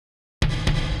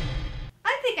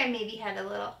I maybe had a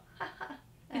little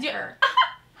Did you? a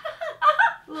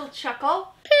little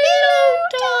chuckle.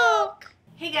 Pillow Talk.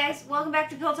 Hey guys, welcome back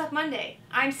to Pillow Talk Monday.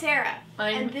 I'm Sarah,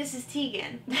 I'm- and this is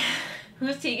Tegan.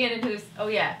 Who's Tegan and who's... Oh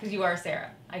yeah, because you are Sarah.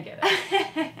 I get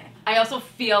it. I also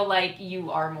feel like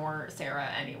you are more Sarah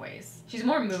anyways. She's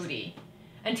more moody.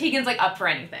 And Tegan's like up for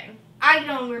anything. I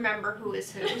don't remember who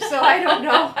is who, so I don't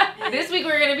know. This week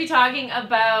we're going to be talking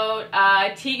about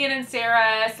Tegan and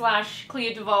Sarah /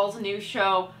 Clea Duvall's new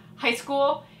show, High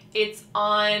School. It's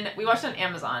on, we watched it on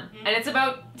Amazon, and it's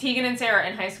about Tegan and Sarah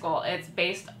in high school. It's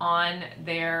based on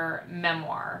their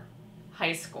memoir,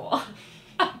 High School,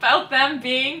 about them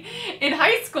being in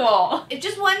high school. It's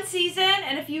just one season,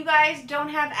 and if you guys don't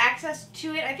have access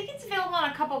to it, I think it's available on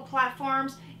a couple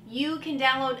platforms. You can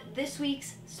download this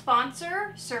week's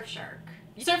sponsor, Surfshark.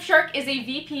 Surfshark is a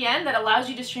VPN that allows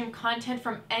you to stream content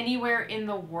from anywhere in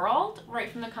the world, right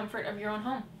from the comfort of your own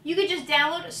home. You could just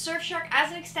download Surfshark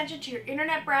as an extension to your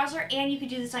internet browser, and you could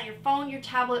do this on your phone, your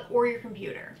tablet, or your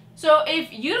computer. So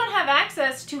if you don't have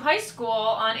access to High School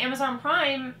on Amazon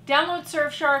Prime, download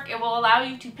Surfshark. It will allow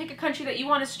you to pick a country that you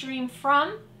want to stream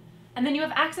from, and then you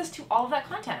have access to all of that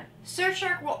content.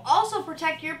 Surfshark will also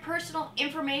protect your personal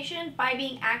information by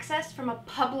being accessed from a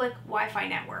public Wi-Fi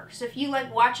network. So if you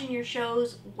like watching your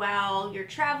shows while you're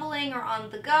traveling or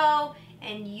on the go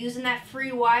and using that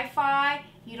free Wi-Fi,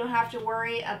 you don't have to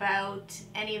worry about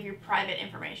any of your private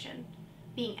information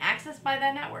being accessed by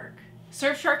that network.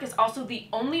 Surfshark is also the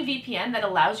only VPN that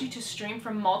allows you to stream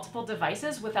from multiple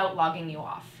devices without logging you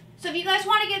off. So if you guys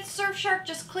want to get Surfshark,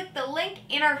 just click the link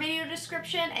in our video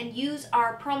description and use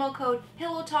our promo code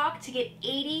PILLOWTALK to get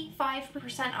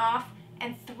 85% off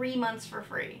and 3 months for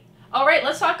free. All right,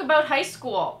 let's talk about High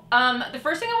School. The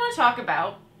first thing I want to talk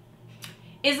about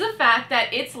is the fact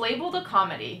that it's labeled a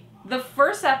comedy. The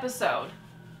first episode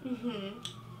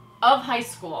of High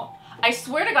School. I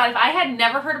swear to God, if I had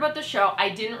never heard about the show, I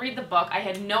didn't read the book, I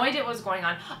had no idea what was going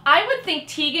on, I would think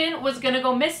Tegan was going to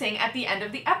go missing at the end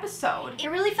of the episode. It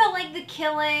really felt like The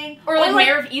Killing. Or like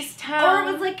Mayor of Easttown. Or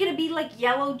it was like going to be like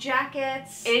Yellow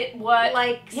Jackets. It was...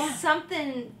 Like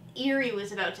something eerie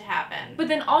was about to happen. But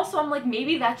then also I'm like,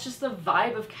 maybe that's just the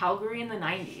vibe of Calgary in the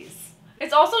 90s.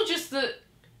 It's also just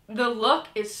the look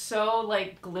is so,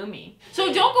 like, gloomy.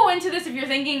 So don't go into this if you're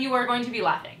thinking you are going to be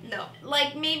laughing. No.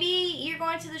 Like, maybe you're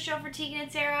going to the show for Tegan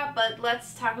and Sarah, but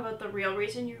let's talk about the real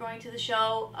reason you're going to the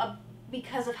show,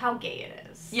 because of how gay it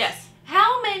is. Yes.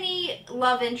 How many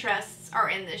love interests are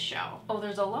in this show? Oh,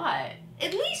 there's a lot.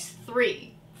 At least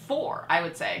 3. 4, I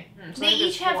would say. So they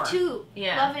each have 2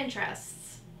 love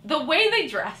interests. The way they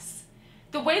dress,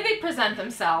 the way they present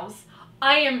themselves,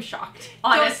 I am shocked,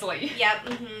 honestly.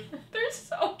 Yep. They're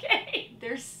so gay.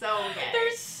 They're so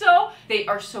gay. They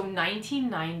are so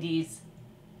 1990s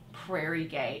prairie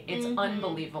gay. It's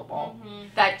unbelievable.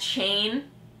 That chain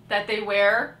that they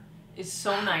wear is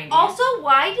so 90s. Also,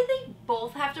 why do they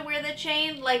both have to wear the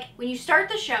chain? Like, when you start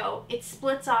the show, it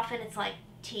splits off and it's like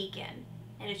Tegan.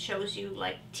 And it shows you,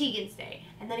 like, Tegan's day.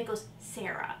 And then it goes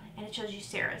Sarah. And it shows you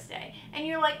Sarah's day. And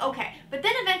you're like, okay. But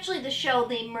then eventually the show,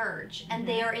 they merge. And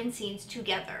they are in scenes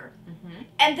together.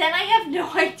 And then I have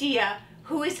no idea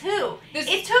who is who.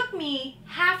 It took me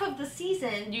half of the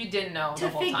season... You didn't know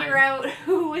to figure out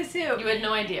who is who. You had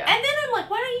no idea. And then I'm like,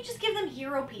 why don't you just give them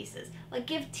hero pieces? Like,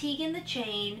 give Tegan the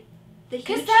chain.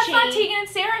 Because that's not Tegan and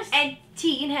Sarah's. And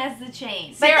Tegan has the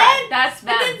chain. Sarah, that's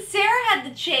them. But then Sarah had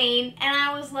the chain, and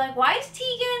I was like, why is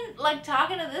Tegan, like,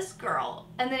 talking to this girl?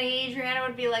 And then Adriana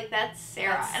would be like, that's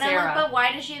Sarah. That's I'm like, but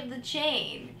why does she have the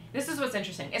chain? This is what's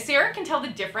interesting. If Sarah can tell the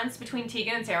difference between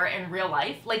Tegan and Sarah in real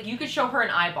life, like, you could show her an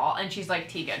eyeball, and she's like,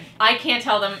 Tegan. I can't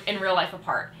tell them in real life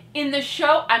apart. In the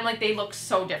show, I'm like, they look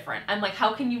so different. I'm like,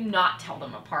 how can you not tell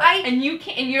them apart? And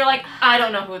you're like, I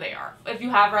don't know who they are. If you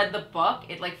have read the book,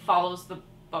 it, like, follows the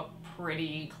book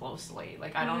pretty closely.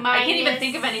 Like, I can't even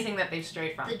think of anything that they've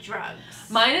strayed from. The drugs.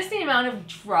 Minus the amount of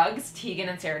drugs Tegan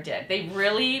and Sarah did. They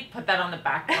really put that on the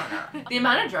back burner. The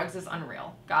amount of drugs is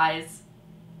unreal. Guys,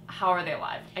 how are they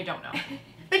alive? I don't know.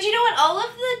 But you know what? All of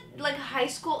the, like, high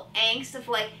school angst of,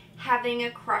 like, having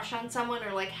a crush on someone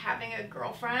or, like, having a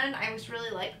girlfriend, I was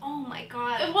really like, oh my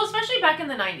God. Well, especially back in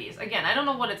the 90s. Again, I don't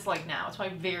know what it's like now. It's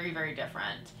probably very, very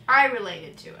different. I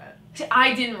related to it.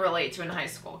 I didn't relate to it in high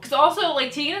school. Because also,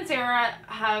 like, Tegan and Sarah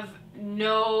have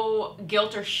no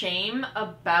guilt or shame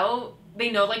about... They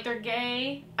know, like, they're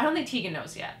gay. I don't think Tegan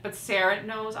knows yet. But Sarah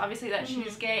knows, obviously, that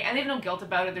she's gay. And they have no guilt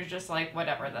about it. They're just like,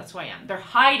 whatever, that's who I am. They're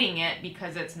hiding it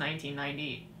because it's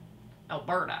 1990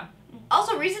 Alberta.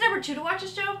 Also, reason number 2 to watch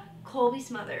this show, Colby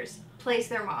Smothers plays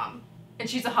their mom. And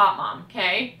she's a hot mom,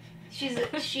 okay? She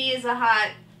is a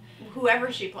hot,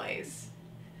 whoever she plays.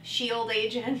 Shield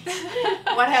agent,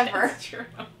 whatever. That's true.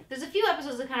 There's a few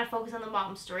episodes that kind of focus on the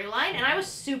mom storyline, and I was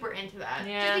super into that.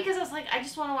 Yeah. Just because I was like, I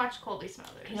just want to watch Colby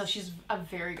Smothers. You know, she's a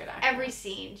very good actress. Every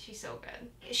scene, she's so good.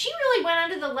 She really went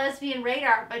under the lesbian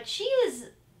radar, but she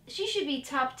should be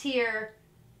top tier.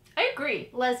 I agree.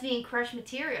 Lesbian crush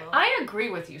material. I agree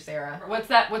with you, Sarah. What's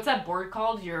that board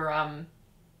called? Your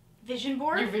Vision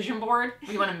board? Your vision board?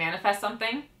 You want to manifest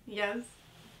something? Yes.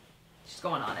 She's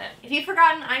going on it. If you've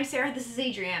forgotten, I'm Sarah, this is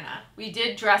Adrianna. We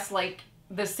did dress like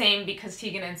the same because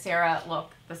Tegan and Sarah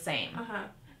look the same. Uh-huh.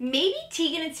 Maybe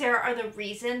Tegan and Sarah are the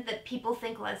reason that people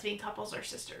think lesbian couples are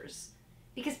sisters.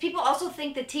 Because people also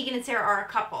think that Tegan and Sarah are a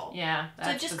couple. Yeah, that's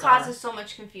so it just bizarre. causes so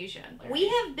much confusion. We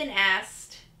have been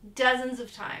asked dozens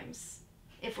of times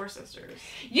if we're sisters.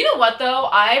 You know what though?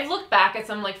 I've looked back at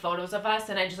some like photos of us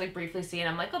and I just like briefly see it and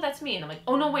I'm like, oh, that's me. And I'm like,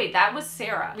 oh no, wait, that was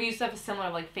Sarah. We used to have a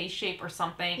similar like face shape or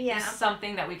something. Yeah. Just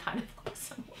something that we kind of look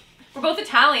similar. We're both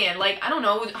Italian. Like, I don't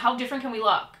know, how different can we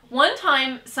look? One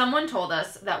time, someone told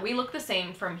us that we look the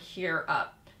same from here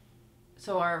up.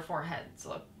 So our foreheads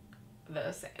look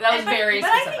the same. That was very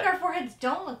specific. But I think our foreheads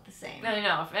don't look the same. I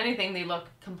know. If anything, they look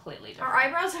completely different. Our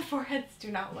eyebrows and foreheads do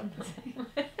not look the same.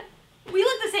 We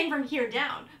look the same from here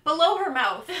down. Below her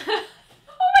mouth. Oh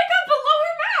my god, below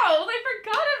her mouth! I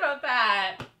forgot about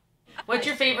that. What's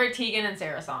your favorite Tegan and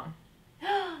Sarah song?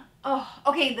 Oh,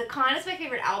 okay, The Con is my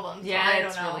favorite album. So Yeah, I don't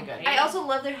it's know. really good. I also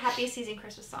love their Happiest Season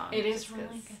Christmas song. It is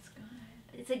really good.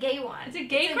 It's a gay one. It's a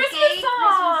gay It's Christmas gay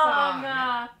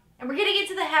song. And we're gonna get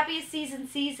to the Happiest Season.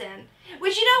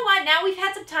 Which, you know what? Now we've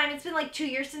had some time. It's been like 2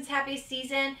 years since Happiest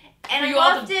Season. And I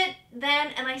loved it then,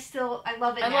 and I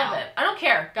love it now. I love it. I don't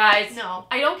care, guys. No.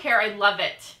 I don't care. I love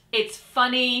it. It's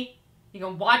funny. You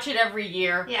can watch it every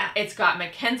year. Yeah. It's got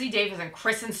Mackenzie Davis and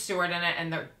Kristen Stewart in it,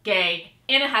 and they're gay.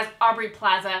 And it has Aubrey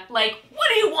Plaza. Like, what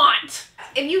do you want?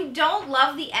 If you don't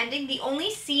love the ending, the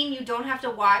only scene you don't have to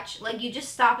watch, like, you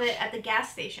just stop it at the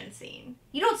gas station scene.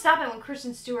 You don't stop it when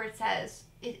Kristen Stewart says,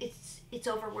 it's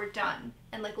over, we're done,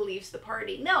 and, like, leaves the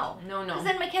party. No. No. Because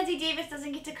then Mackenzie Davis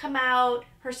doesn't get to come out.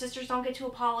 Her sisters don't get to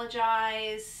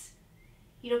apologize.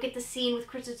 You don't get the scene with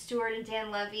Kristen Stewart and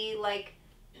Dan Levy, like...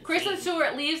 Kristen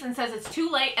Stewart leaves and says it's too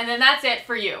late, and then that's it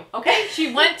for you, okay?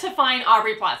 She went to find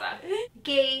Aubrey Plaza.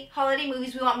 Gay holiday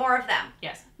movies, we want more of them.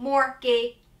 Yes. More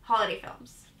gay holiday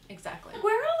films. Exactly.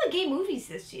 Where are all the gay movies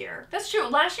this year? That's true.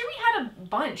 Last year we had a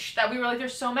bunch that we were like,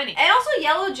 there's so many. And also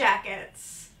Yellow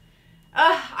Jackets.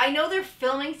 I know they're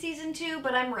filming season 2,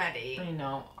 but I'm ready. I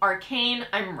know. Arcane,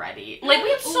 I'm ready. Like,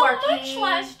 we had so much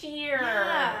last year.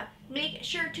 Yeah. Make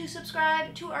sure to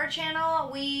subscribe to our channel.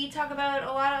 We talk about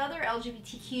a lot of other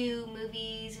LGBTQ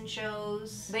movies and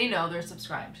shows. They know they're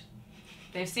subscribed.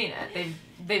 They've seen it.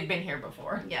 They've been here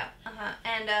before. Yeah.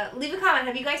 And leave a comment.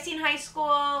 Have you guys seen High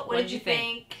School? What did you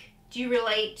think? Do you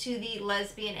relate to the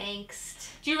lesbian angst?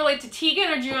 Do you relate to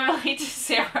Tegan or do you relate to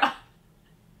Sarah?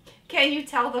 Can you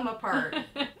tell them apart?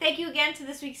 Thank you again to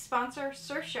this week's sponsor,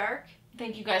 Surfshark.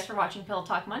 Thank you guys for watching Pillow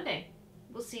Talk Monday.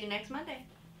 We'll see you next Monday.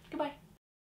 Goodbye.